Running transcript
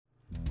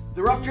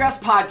The Rough Drafts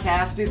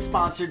podcast is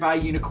sponsored by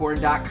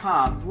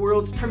Unicorn.com, the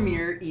world's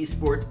premier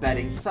esports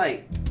betting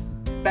site.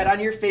 Bet on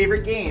your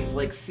favorite games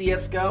like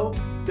CSGO,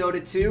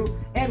 Dota 2,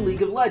 and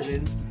League of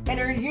Legends, and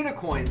earn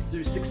Unicoins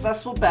through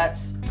successful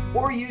bets,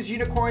 or use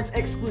Unicorn's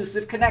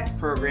exclusive Connect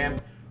program,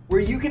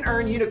 where you can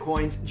earn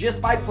Unicoins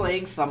just by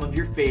playing some of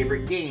your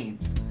favorite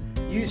games.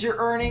 Use your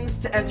earnings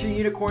to enter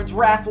Unicorn's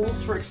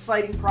raffles for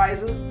exciting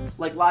prizes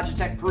like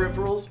Logitech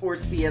peripherals or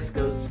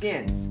CSGO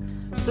skins.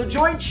 So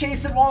join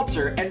Chase and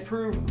Walter and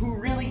prove who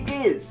really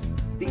is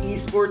the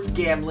esports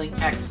gambling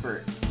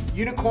expert.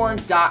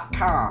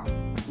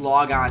 Unicorn.com.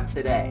 Log on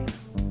today.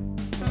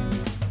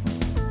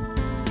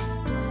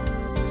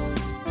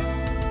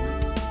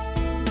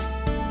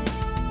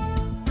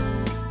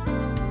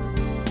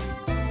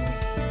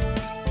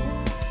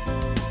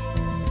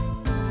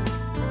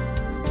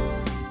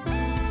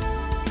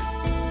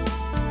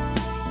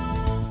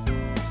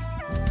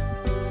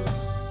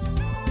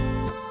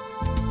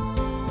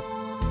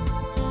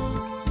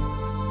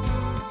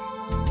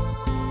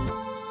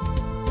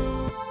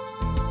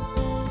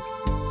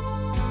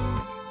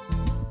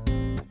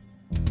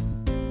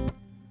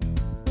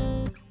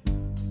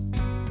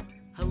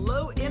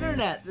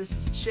 This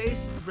is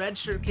Chase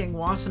Redshirt King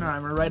Wassenaar.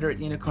 I'm a writer at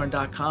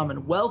Unicorn.com,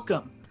 and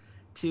welcome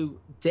to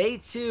day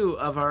 2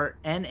 of our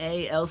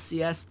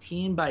NALCS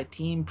Team by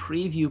Team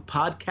Preview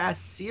podcast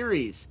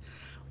series.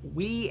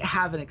 We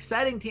have an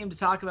exciting team to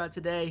talk about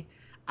today.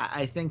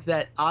 I think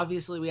that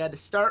obviously we had to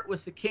start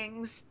with the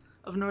Kings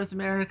of North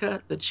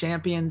America, the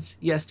champions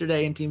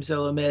yesterday in Team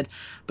Solo Mid,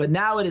 but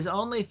now it is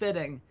only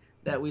fitting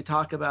that we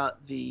talk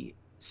about the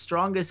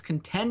strongest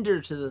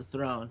contender to the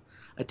throne,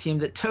 a team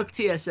that took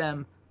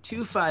TSM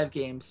to 5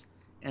 games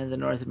in the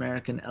North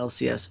American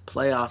LCS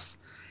playoffs.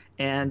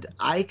 And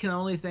I can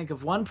only think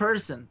of one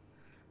person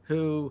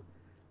who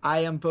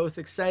I am both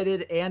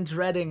excited and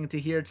dreading to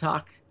hear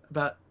talk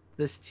about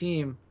this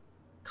team,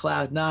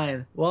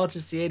 Cloud9, Walter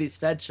Ciades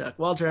Fedchuk.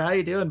 Walter, how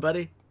you doing,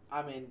 buddy?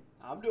 I mean,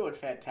 I'm doing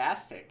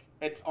fantastic.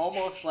 It's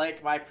almost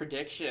like my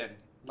prediction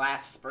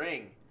last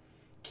spring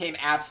came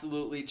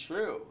absolutely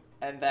true,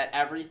 and that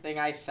everything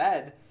I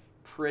said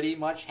pretty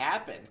much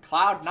happened.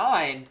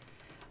 Cloud9,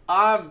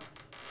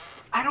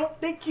 I don't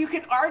think you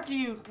can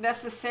argue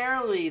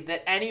necessarily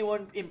that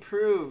anyone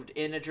improved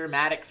in a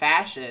dramatic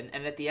fashion,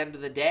 and at the end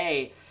of the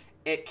day,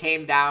 it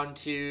came down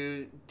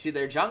to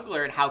their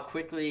jungler and how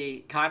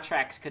quickly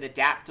contracts could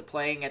adapt to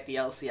playing at the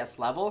LCS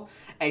level.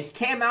 And he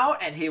came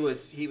out and he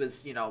was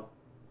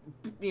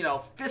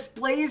fist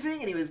blazing,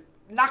 and he was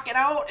knocking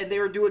out, and they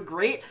were doing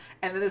great.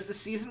 And then as the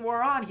season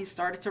wore on, he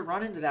started to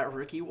run into that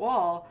rookie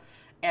wall.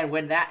 And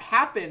when that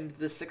happened,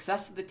 the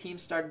success of the team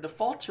started to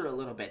falter a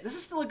little bit. This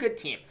is still a good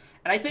team.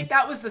 And I think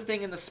that was the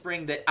thing in the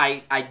spring that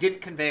I didn't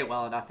convey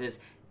well enough is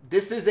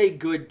this is a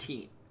good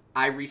team.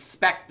 I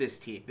respect this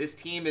team. This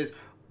team is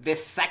the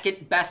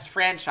second best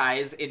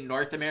franchise in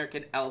North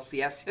American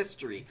LCS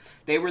history.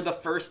 They were the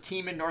first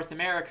team in North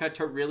America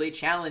to really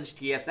challenge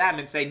TSM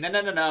and say,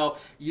 no,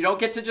 you don't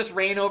get to just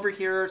reign over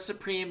here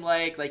supreme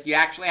like you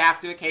actually have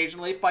to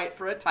occasionally fight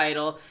for a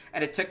title.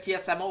 And it took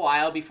TSM a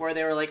while before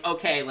they were like,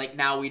 okay, like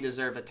now we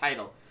deserve a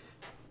title.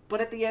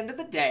 But at the end of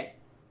the day,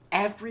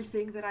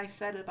 everything that I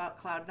said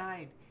about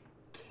Cloud9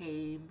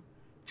 came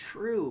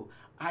true.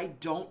 I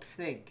don't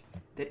think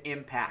that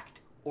Impact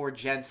or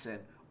Jensen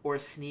or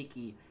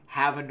Sneaky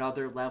have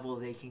another level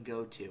they can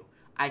go to.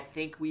 I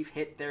think we've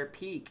hit their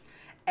peak.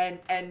 And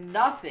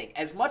nothing,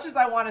 as much as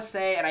I want to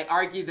say, and I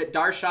argue that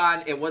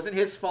Darshan, it wasn't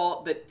his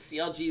fault that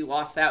CLG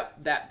lost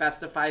that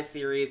best of 5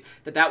 series,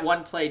 that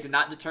one play did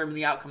not determine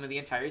the outcome of the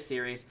entire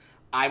series.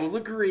 I will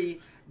agree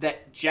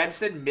that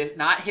Jensen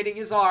not hitting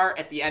his R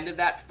at the end of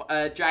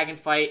that Dragon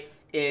fight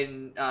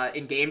in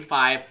Game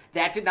 5,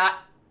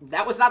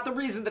 that was not the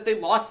reason that they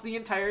lost the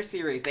entire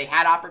series. They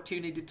had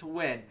opportunity to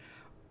win.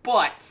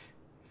 But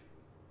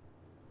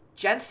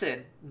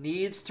Jensen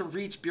needs to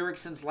reach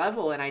Bjergsen's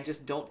level, and I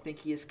just don't think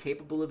he is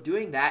capable of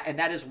doing that. And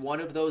that is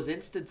one of those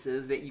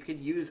instances that you can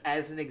use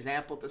as an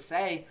example to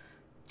say,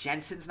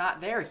 Jensen's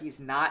not there. He's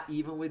not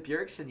even with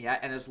Bjergsen yet.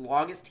 And as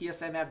long as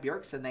TSM have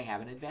Bjergsen, they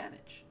have an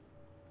advantage.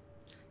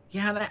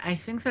 Yeah, and I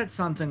think that's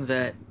something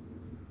that,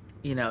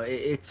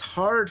 it's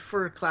hard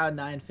for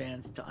Cloud9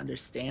 fans to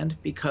understand,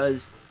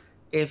 because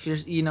if you're,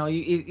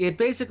 it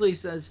basically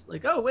says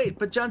like, oh, wait,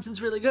 but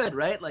Jensen's really good,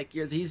 right? Like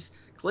he's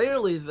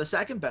clearly the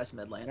second best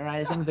mid laner.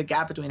 I think the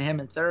gap between him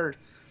and third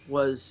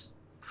was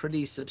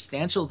pretty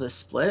substantial this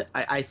split.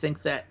 I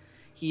think that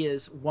he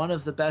is one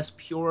of the best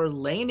pure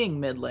laning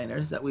mid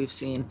laners that we've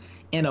seen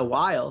in a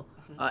while.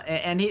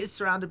 And he is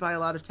surrounded by a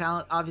lot of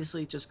talent.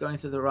 Obviously, just going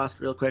through the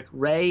roster real quick,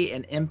 Ray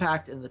and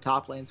Impact in the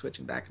top lane,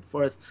 switching back and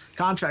forth.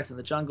 Contracts in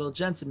the jungle,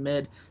 Jensen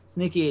mid,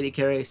 Sneaky 80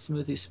 carry,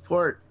 Smoothie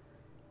support.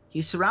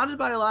 He's surrounded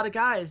by a lot of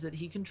guys that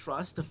he can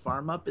trust to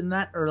farm up in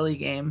that early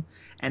game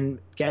and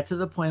get to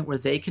the point where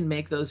they can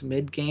make those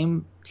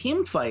mid-game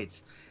team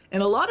fights.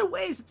 In a lot of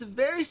ways, it's a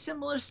very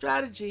similar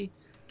strategy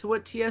to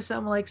what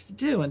TSM likes to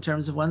do in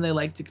terms of when they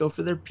like to go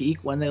for their peak,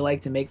 when they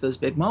like to make those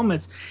big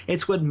moments.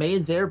 It's what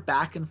made their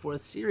back and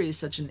forth series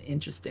such an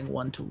interesting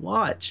one to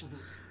watch.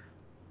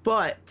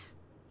 But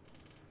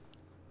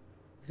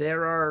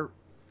there are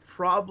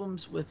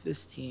problems with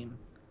this team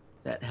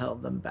that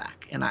held them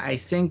back. And I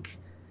think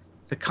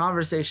the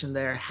conversation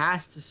there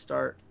has to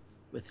start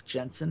with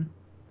Jensen.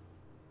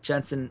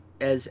 Jensen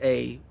as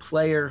a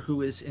player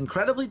who is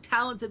incredibly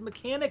talented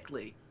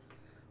mechanically,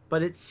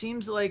 but it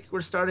seems like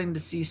we're starting to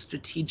see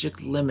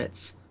strategic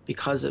limits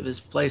because of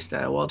his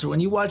playstyle. Walter, when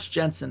you watch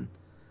Jensen,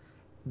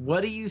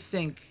 what do you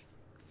think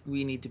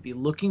we need to be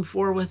looking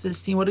for with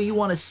this team? What do you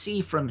want to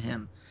see from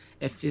him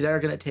if they're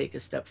going to take a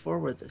step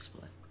forward this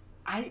play?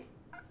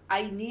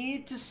 I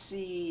need to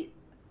see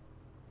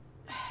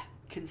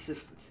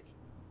consistency,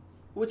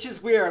 which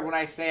is weird when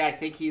I say I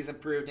think he's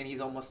improved and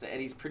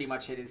he's pretty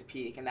much hit his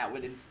peak, and that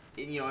would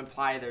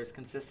imply there's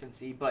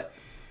consistency. But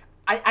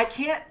I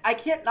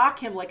can't knock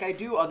him like I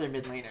do other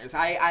mid laners.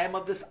 I am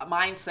of this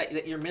mindset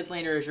that your mid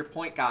laner is your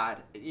point guard.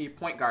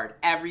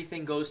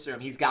 Everything goes through him.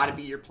 He's got to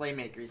be your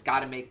playmaker. He's got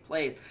to make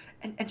plays,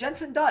 and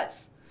Jensen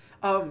does.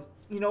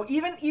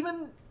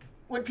 Even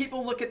when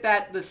people look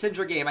at the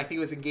Syndra game, I think it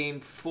was in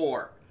game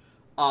 4.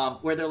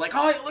 Where they're like,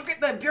 oh, look at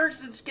them,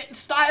 Bjergsen's getting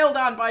styled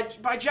on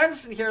by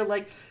Jensen here.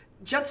 Like,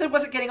 Jensen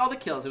wasn't getting all the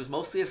kills. It was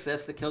mostly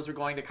assists. The kills were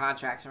going to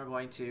contracts and were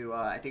going to,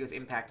 I think it was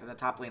impact in the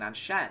top lane on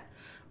Shen.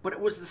 But it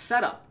was the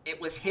setup.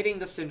 It was hitting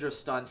the Syndra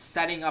stun,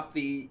 setting up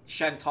the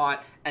Shen taunt,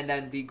 and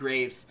then the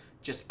Graves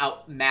just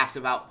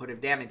massive output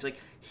of damage. Like,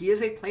 he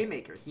is a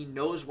playmaker. He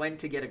knows when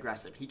to get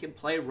aggressive. He can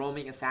play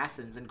roaming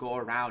assassins and go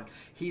around.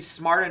 He's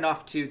smart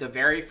enough to, the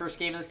very first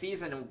game of the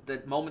season,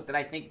 the moment that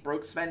I think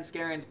broke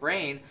Svenskaren's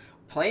brain,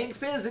 playing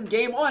Fizz in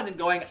game 1 and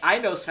going, I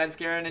know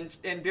Svenskeren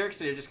and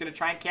Bjergsen are just going to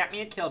try and camp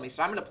me and kill me,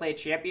 so I'm going to play a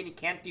champion he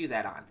can't do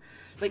that on.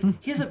 Like,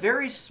 he's a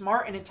very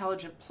smart and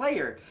intelligent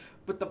player,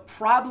 but the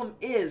problem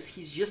is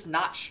he's just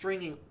not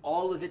stringing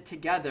all of it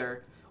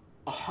together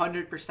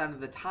 100% of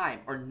the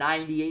time, or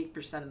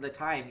 98% of the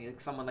time,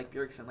 like someone like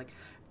Bjergsen. Like,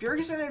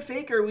 Bjergsen and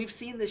Faker, we've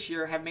seen this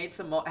year, have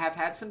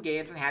had some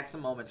games and had some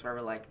moments where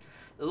we're like,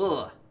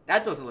 ugh,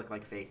 that doesn't look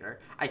like Faker.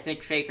 I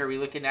think Faker, we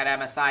looking at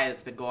MSI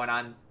that's been going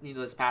on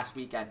this past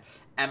weekend.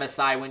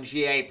 MSI, when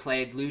GA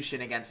played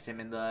Lucian against him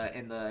in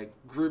the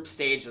group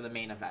stage of the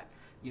main event.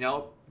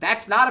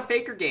 That's not a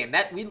Faker game.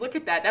 That we look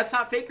at that's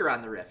not Faker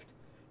on the Rift.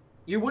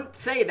 You wouldn't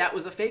say that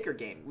was a Faker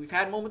game. We've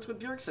had moments with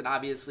Bjergsen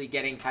obviously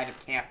getting kind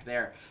of camped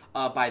there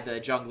by the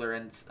jungler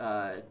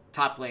and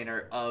top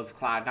laner of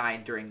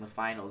Cloud9 during the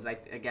finals.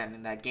 Again,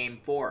 in that game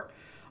 4.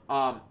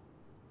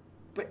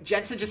 But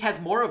Jensen just has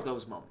more of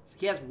those moments.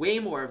 He has way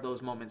more of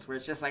those moments where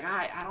it's just like,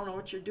 I don't know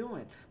what you're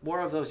doing.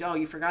 More of those,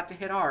 you forgot to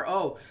hit R.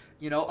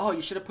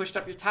 You should have pushed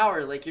up your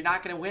tower. Like, you're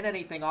not going to win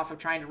anything off of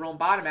trying to roam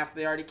bottom after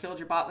they already killed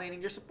your bot lane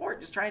and your support.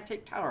 Just try and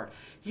take tower.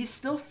 He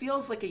still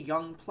feels like a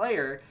young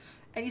player,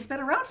 and he's been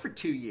around for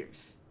 2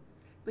 years.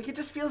 Like, it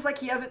just feels like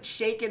he hasn't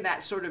shaken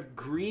that sort of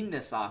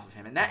greenness off of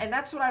him. And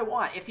that's what I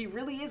want. If he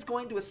really is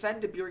going to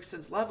ascend to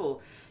Bjergsen's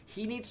level,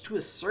 he needs to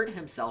assert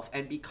himself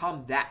and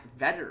become that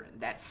veteran,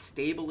 that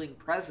stabling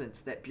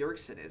presence that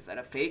Bjergsen is, that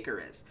a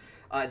Faker is,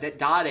 that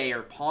Dade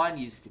or Pawn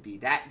used to be,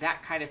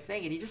 that kind of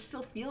thing. And he just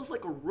still feels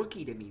like a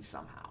rookie to me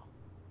somehow.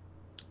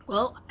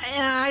 Well,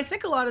 I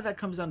think a lot of that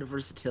comes down to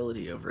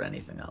versatility over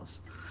anything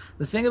else.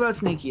 The thing about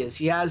Sneaky is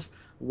he has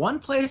one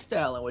play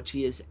style in which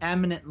he is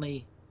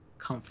eminently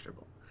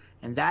comfortable.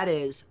 And that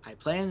is, I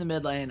play in the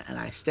mid lane, and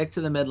I stick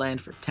to the mid lane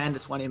for 10 to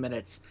 20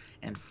 minutes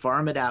and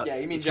farm it out. Yeah,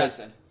 you mean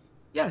Jensen.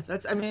 Yeah,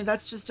 that's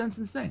just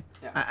Jensen's thing.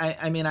 Yeah.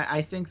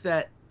 I think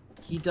that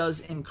he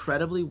does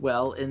incredibly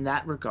well in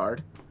that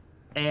regard.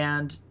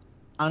 And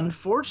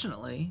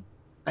unfortunately,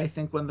 I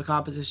think when the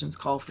compositions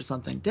call for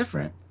something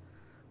different,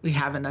 we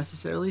haven't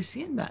necessarily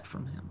seen that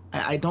from him.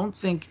 I don't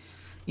think,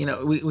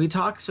 we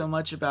talk so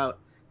much about,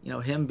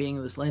 him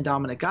being this lane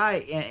dominant guy,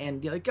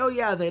 and you're like, oh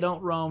yeah, they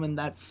don't roam, and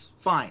that's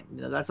fine.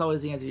 That's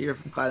always the answer you hear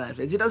from Cloud9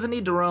 fans. He doesn't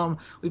need to roam.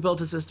 We built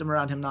a system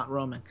around him not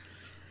roaming.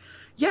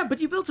 Yeah, but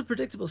you built a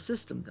predictable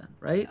system then,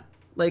 right? Yeah.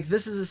 Like,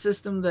 this is a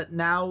system that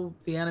now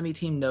the enemy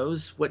team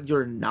knows what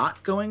you're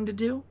not going to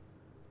do,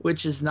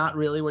 which is not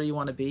really where you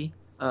want to be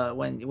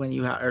when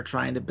you are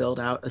trying to build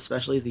out,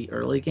 especially the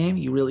early game.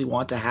 You really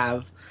want to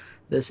have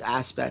this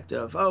aspect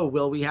of,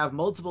 we have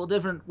multiple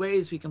different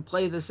ways we can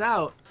play this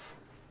out.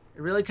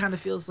 It really kind of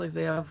feels like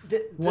they have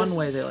one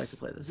way they like to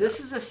play this.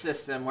 This is a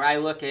system where I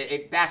look at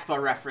a Basketball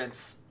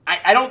Reference.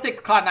 I don't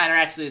think Cloud9 are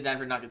actually the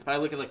Denver Nuggets, but I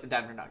look at the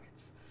Denver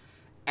Nuggets.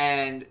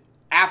 And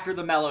after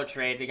the Melo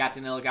trade, they got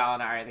Danilo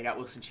Gallinari, they got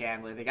Wilson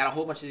Chandler, they got a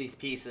whole bunch of these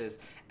pieces.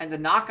 And the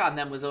knock on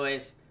them was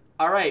always,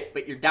 all right,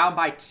 but you're down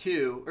by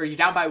 2, or you're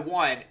down by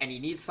 1, and you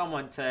need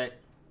someone to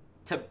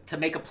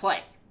make a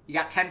play. You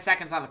got 10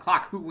 seconds on the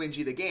clock. Who wins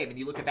you the game? And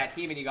you look at that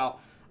team and you go,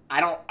 I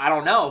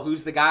don't know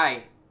who's the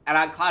guy. And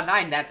on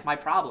Cloud9, that's my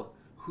problem.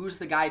 Who's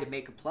the guy to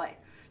make a play?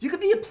 You could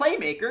be a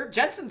playmaker.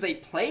 Jensen's a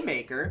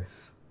playmaker.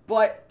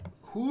 But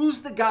who's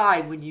the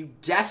guy when you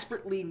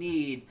desperately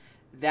need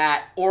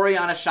that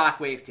Orianna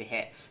Shockwave to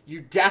hit?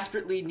 You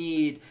desperately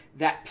need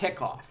that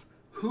pickoff.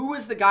 Who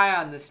is the guy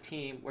on this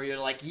team where you're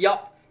like,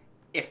 yup,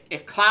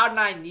 if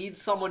Cloud9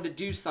 needs someone to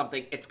do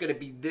something, it's going to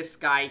be this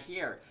guy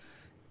here.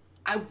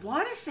 I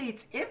want to say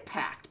it's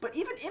Impact, but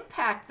even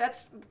Impact,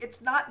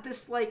 it's not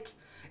this like,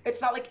 it's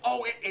not like,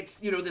 oh,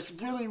 it's, you know, this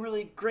really,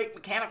 really great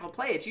mechanical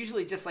play. It's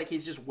usually just like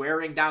he's just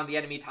wearing down the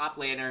enemy top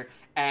laner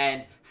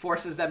and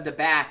forces them to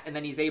back, and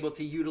then he's able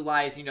to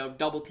utilize, you know,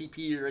 double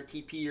TP or a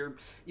TP or,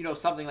 you know,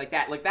 something like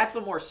that. Like, that's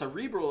a more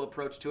cerebral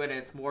approach to it,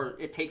 and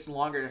it takes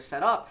longer to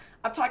set up.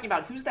 I'm talking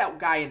about who's that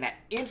guy in that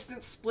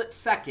instant split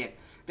second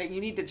that you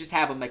need to just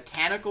have a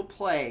mechanical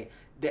play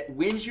that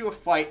wins you a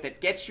fight, that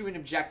gets you an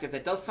objective,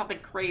 that does something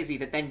crazy,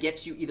 that then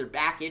gets you either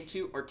back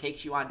into or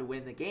takes you on to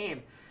win the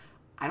game.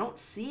 I don't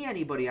see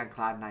anybody on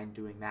Cloud9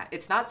 doing that.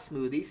 It's not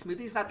Smoothie.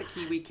 Smoothie's not the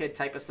Kiwi Kid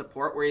type of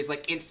support where he's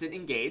like instant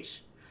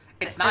engage.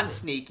 It's not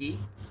Sneaky.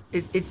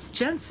 It's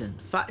Jensen.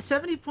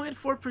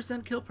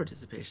 70.4% kill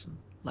participation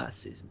last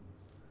season.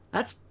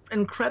 That's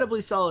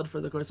incredibly solid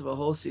for the course of a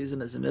whole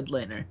season as a mid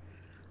laner.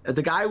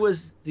 The guy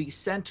was the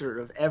center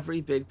of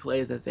every big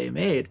play that they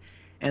made.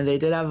 And they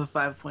did have a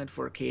 5.4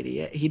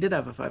 KDA. He did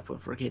have a 5.4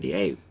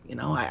 KDA. You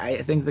know,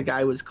 I think the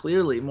guy was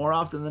clearly, more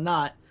often than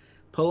not,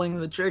 pulling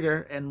the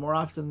trigger, and more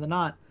often than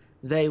not,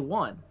 they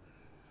won,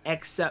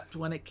 except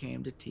when it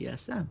came to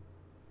TSM.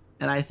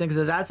 And I think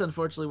that that's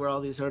unfortunately where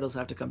all these hurdles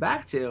have to come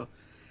back to.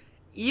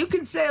 You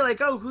can say, like,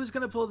 oh, who's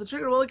going to pull the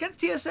trigger? Well, against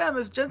TSM,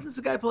 if Jensen's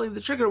the guy pulling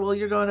the trigger, well,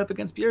 you're going up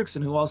against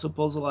Bjergsen, who also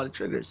pulls a lot of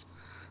triggers.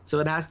 So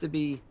it has to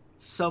be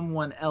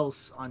someone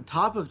else on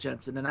top of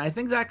Jensen. And I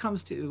think that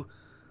comes to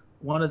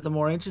one of the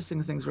more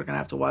interesting things we're going to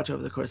have to watch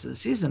over the course of the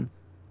season.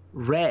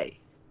 Ray.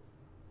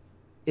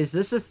 Is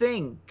this a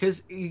thing?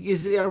 Because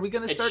are we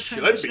going to start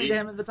transitioning to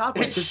him in the top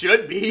lane? It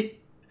should be.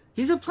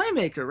 He's a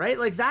playmaker, right?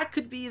 Like, that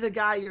could be the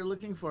guy you're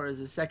looking for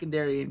as a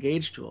secondary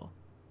engage tool.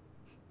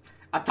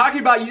 I'm talking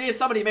about you need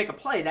somebody to make a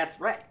play.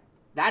 That's Ray.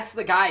 That's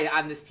the guy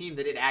on this team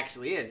that it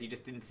actually is. You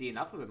just didn't see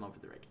enough of him over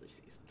the regular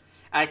season.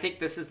 And I think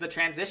this is the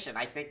transition.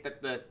 I think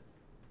that the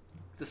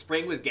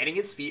spring was getting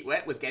his feet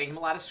wet, was getting him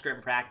a lot of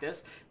scrim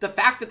practice. The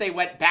fact that they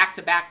went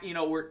back-to-back, you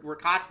know, we're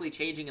constantly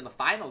changing in the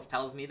finals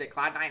tells me that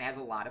Cloud9 has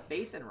a lot of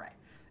faith in Ray,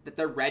 that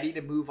they're ready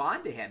to move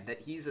on to him, that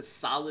he's a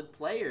solid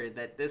player,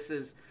 that this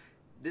is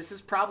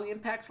probably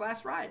Impact's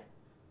last ride.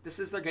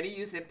 They're going to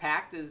use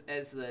Impact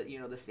as the, you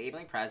know, the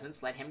stabling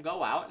presence, let him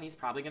go out, and he's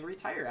probably going to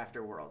retire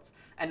after Worlds.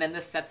 And then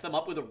this sets them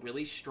up with a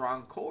really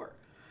strong core.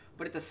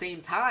 But at the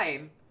same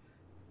time,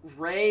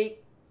 Ray,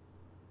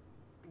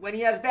 when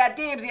he has bad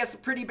games, he has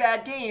some pretty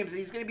bad games, and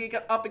he's going to be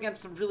up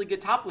against some really good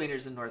top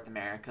laners in North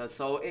America.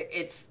 So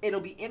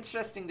it'll be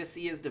interesting to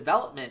see his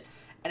development.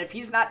 And if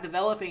he's not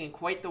developing in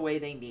quite the way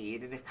they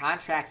need, and if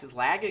Contracts is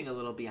lagging a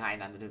little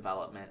behind on the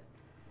development,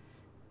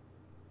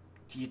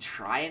 do you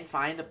try and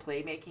find a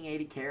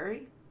playmaking AD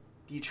carry?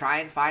 Do you try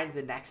and find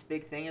the next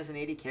big thing as an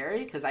AD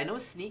carry? Because I know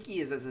Sneaky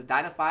is as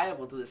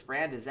identifiable to this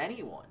brand as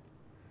anyone.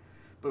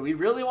 But we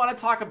really want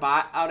to talk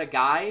about a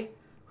guy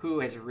who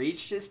has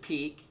reached his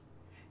peak,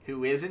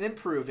 who isn't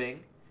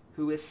improving,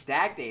 who is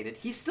stagnated.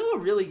 He's still a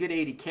really good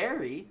AD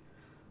carry,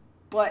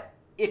 but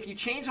if you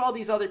change all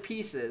these other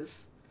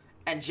pieces,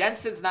 and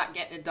Jensen's not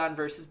getting it done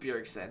versus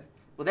Bjergsen,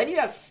 well, then you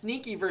have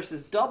Sneaky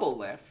versus Double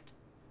Lift.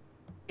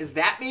 Is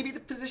that maybe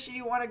the position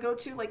you want to go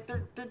to? Like,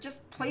 they're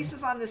just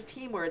places on this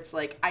team where it's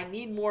like, I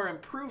need more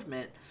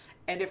improvement,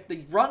 and if the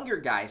younger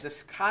guys,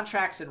 if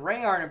Contracts and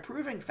Ray aren't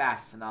improving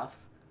fast enough,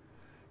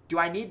 do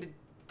I need to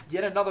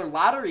get another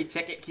lottery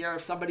ticket here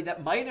of somebody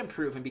that might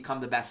improve and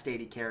become the best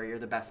AD carrier,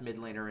 the best mid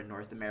laner in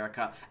North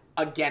America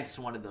against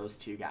one of those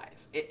two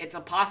guys? It's a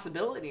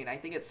possibility, and I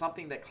think it's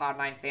something that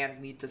Cloud9 fans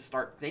need to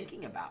start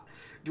thinking about.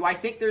 Do I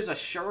think there's a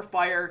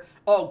surefire,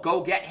 oh,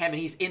 go get him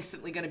and he's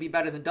instantly going to be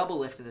better than Double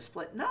Lift in a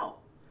split? No.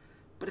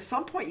 But at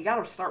some point, you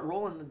got to start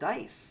rolling the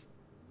dice.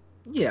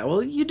 Yeah,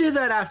 well, you do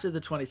that after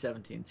the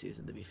 2017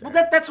 season, to be fair.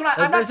 Well, that's what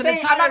I'm not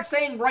saying. I'm not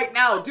saying right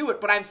now do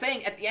it, but I'm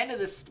saying at the end of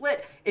this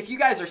split, if you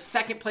guys are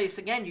second place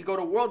again, you go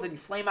to Worlds and you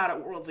flame out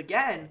at Worlds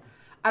again,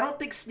 I don't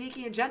think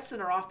Sneaky and Jensen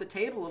are off the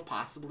table of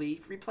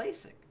possibly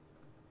replacing.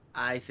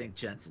 I think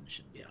Jensen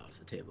should be off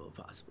the table of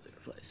possibly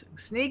replacing.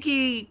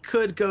 Sneaky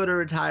could go to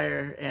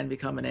retire and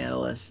become an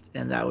analyst,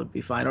 and that would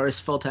be fine. Or a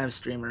full-time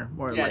streamer,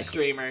 more likely.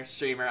 Yeah,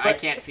 streamer. But I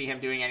can't see him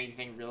doing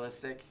anything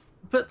realistic.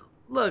 But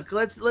look,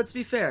 let's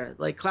be fair.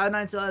 Like,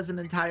 Cloud9 still has an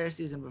entire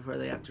season before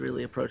they have to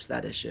really approach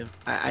that issue.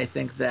 I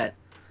think that,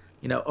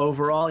 you know,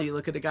 overall, you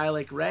look at a guy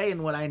like Ray,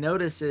 and what I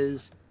notice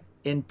is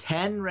in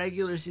 10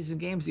 regular season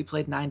games, he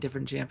played 9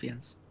 different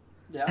champions.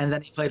 Yeah. And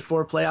then he played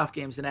 4 playoff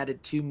games and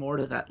added 2 more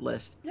to that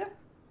list. Yeah.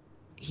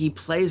 He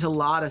plays a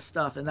lot of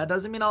stuff, and that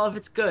doesn't mean all of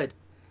it's good.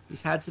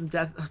 He's had some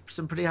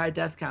pretty high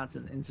death counts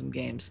in some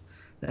games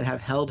that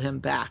have held him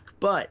back.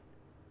 But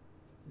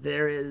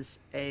there is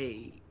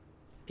a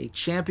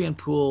champion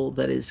pool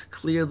that is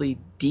clearly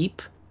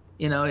deep.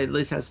 You know, it at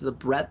least has the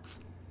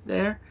breadth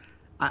there.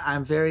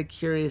 I'm very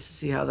curious to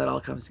see how that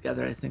all comes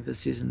together. I think this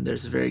season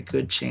there's a very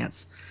good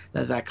chance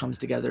that comes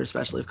together,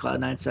 especially if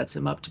Cloud9 sets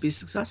him up to be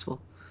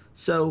successful.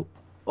 So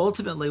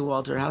ultimately,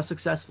 Walter, how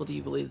successful do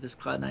you believe this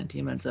Cloud9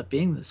 team ends up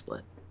being this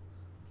split?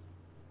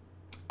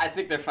 I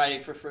think they're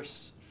fighting for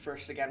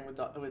first again with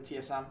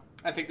TSM.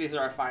 I think these are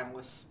our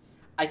finalists.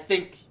 I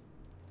think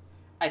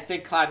I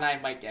think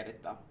Cloud9 might get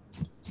it though.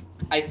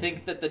 I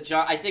think that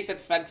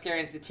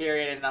Svenskerian's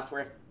deteriorated enough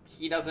where if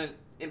he doesn't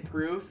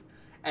improve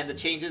and the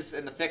changes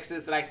and the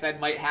fixes that I said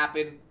might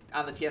happen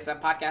on the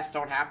TSM podcast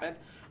don't happen,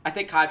 I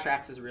think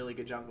Contracts is a really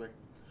good jungler.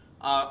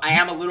 I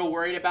am a little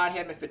worried about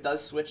him if it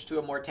does switch to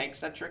a more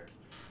tank-centric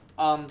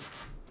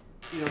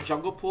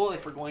jungle pool.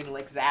 If we're going to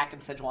like Zac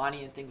and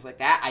Sejuani and things like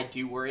that, I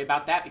do worry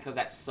about that because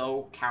that's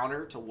so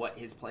counter to what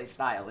his play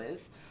style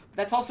is. But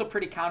that's also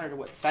pretty counter to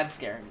what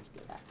Svenskeren is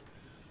good at.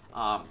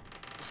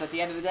 So at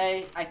the end of the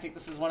day, I think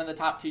this is one of the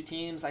top 2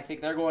 teams. I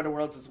think they're going to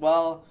Worlds as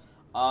well.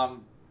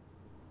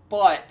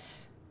 But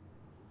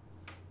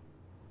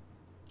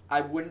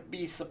I wouldn't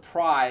be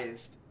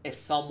surprised if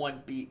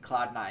someone beat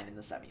Cloud9 in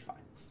the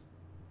semifinals.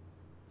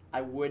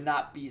 I would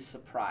not be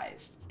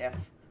surprised if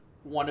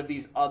one of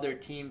these other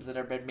teams that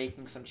have been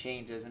making some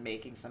changes and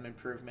making some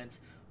improvements,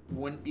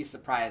 wouldn't be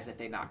surprised if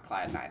they knock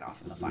Cloud9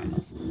 off in the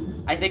finals.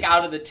 I think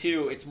out of the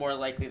 2, it's more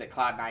likely that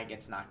Cloud9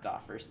 gets knocked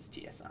off versus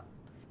TSM.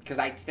 Because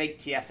I think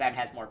TSM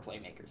has more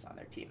playmakers on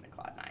their team than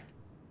Cloud9.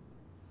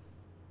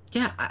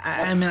 Yeah,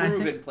 I mean,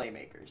 proven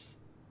playmakers.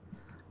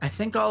 I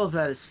think all of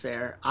that is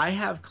fair. I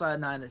have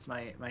Cloud9 as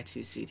my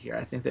 2 seed here.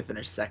 I think they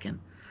finished second.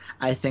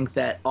 I think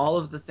that all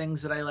of the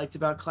things that I liked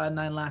about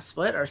Cloud9 last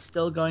split are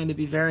still going to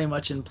be very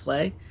much in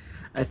play.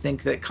 I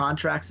think that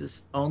Contracts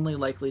is only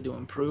likely to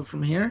improve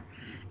from here.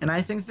 And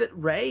I think that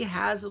Ray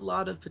has a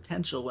lot of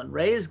potential. When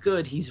Ray is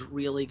good, he's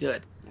really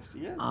good. Yes,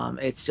 he is.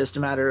 It's just a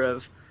matter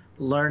of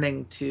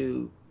learning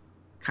to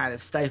kind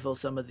of stifle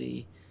some of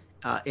the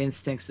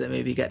instincts that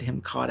maybe get him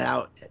caught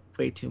out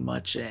way too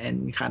much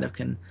and kind of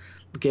can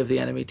give the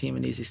enemy team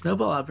an easy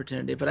snowball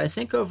opportunity. But I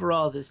think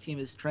overall this team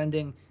is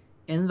trending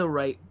in the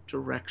right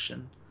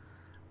direction.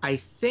 I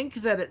think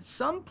that at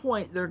some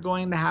point they're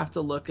going to have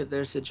to look at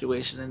their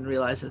situation and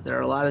realize that there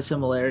are a lot of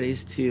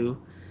similarities to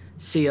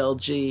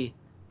CLG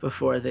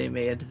before they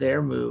made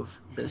their move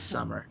this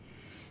summer,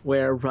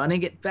 where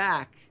running it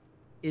back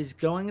is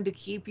going to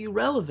keep you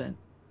relevant.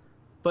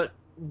 But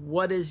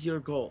what is your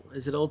goal?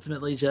 Is it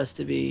ultimately just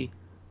to be,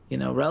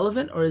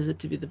 relevant, or is it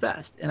to be the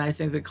best? And I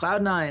think that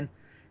Cloud9,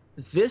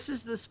 this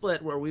is the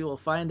split where we will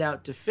find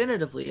out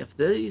definitively if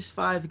these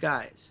 5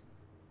 guys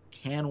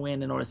can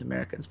win a North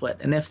American split.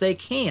 And if they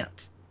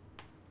can't,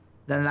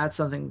 then that's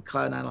something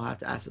Cloud9 will have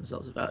to ask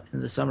themselves about in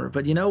the summer.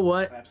 But you know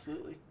what?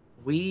 Absolutely.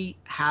 We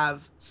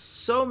have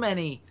so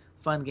many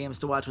fun games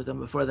to watch with them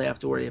before they have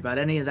to worry about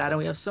any of that. And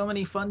we have so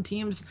many fun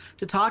teams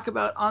to talk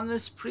about on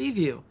this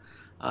preview.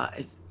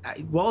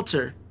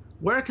 Walter,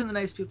 where can the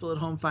nice people at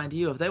home find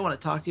you if they want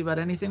to talk to you about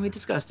anything we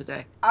discussed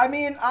today? I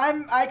mean,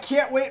 I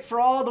can't wait for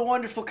all the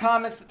wonderful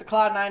comments that the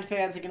Cloud9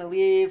 fans are going to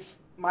leave.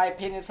 My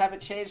opinions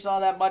haven't changed all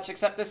that much,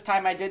 except this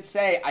time I did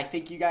say I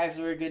think you guys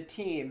are a good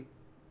team.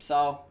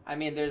 So, I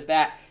mean, there's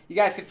that. You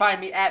guys can find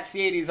me at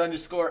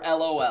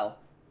C80s_LOL.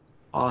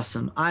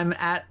 Awesome. I'm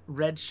at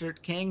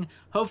Redshirt King.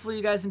 Hopefully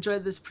you guys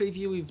enjoyed this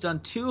preview. We've done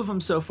 2 of them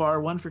so far,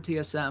 one for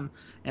TSM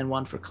and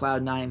one for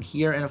Cloud9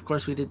 here. And of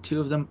course we did 2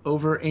 of them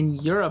over in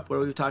Europe where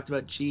we talked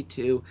about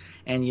G2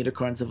 and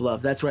Unicorns of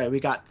Love. That's right. We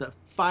got the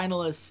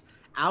finalists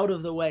out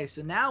of the way.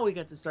 So now we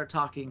get to start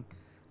talking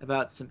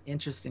about some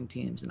interesting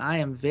teams. And I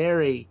am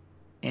very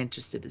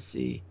interested to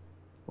see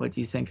what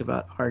you think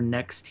about our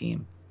next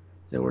team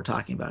that we're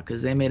talking about,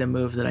 because they made a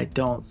move that I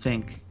don't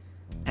think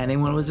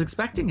anyone was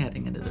expecting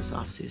heading into this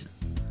offseason.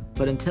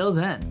 But until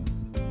then,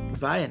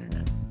 goodbye,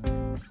 Internet.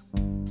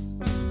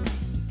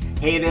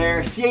 Hey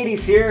there,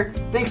 C80s here.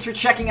 Thanks for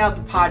checking out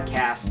the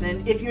podcast.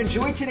 And if you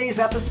enjoyed today's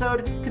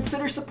episode,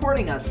 consider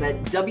supporting us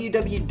at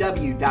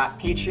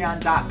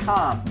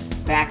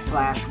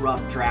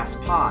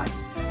www.patreon.com/roughdraftspod.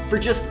 For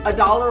just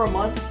 $1 a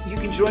month, you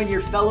can join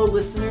your fellow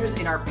listeners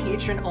in our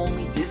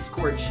patron-only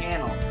Discord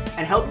channel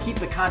and help keep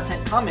the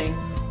content coming.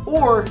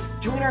 Or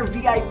join our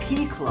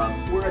VIP club,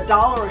 where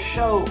 $1 a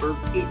show or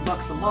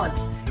 $8 a month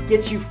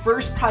gets you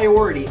first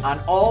priority on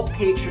all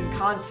patron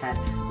content,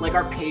 like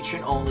our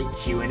patron-only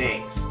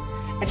Q&As.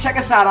 And check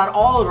us out on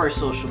all of our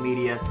social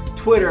media: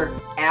 Twitter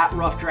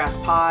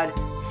 @RoughDraftsPod,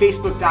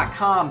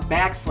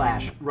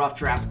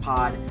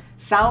 Facebook.com/RoughDraftsPod,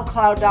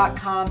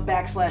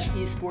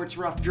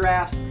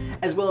 SoundCloud.com/esportsroughdrafts,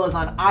 as well as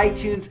on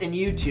iTunes and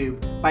YouTube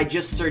by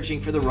just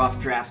searching for the Rough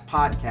Drafts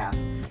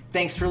Podcast.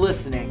 Thanks for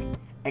listening,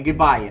 and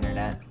goodbye,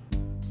 Internet.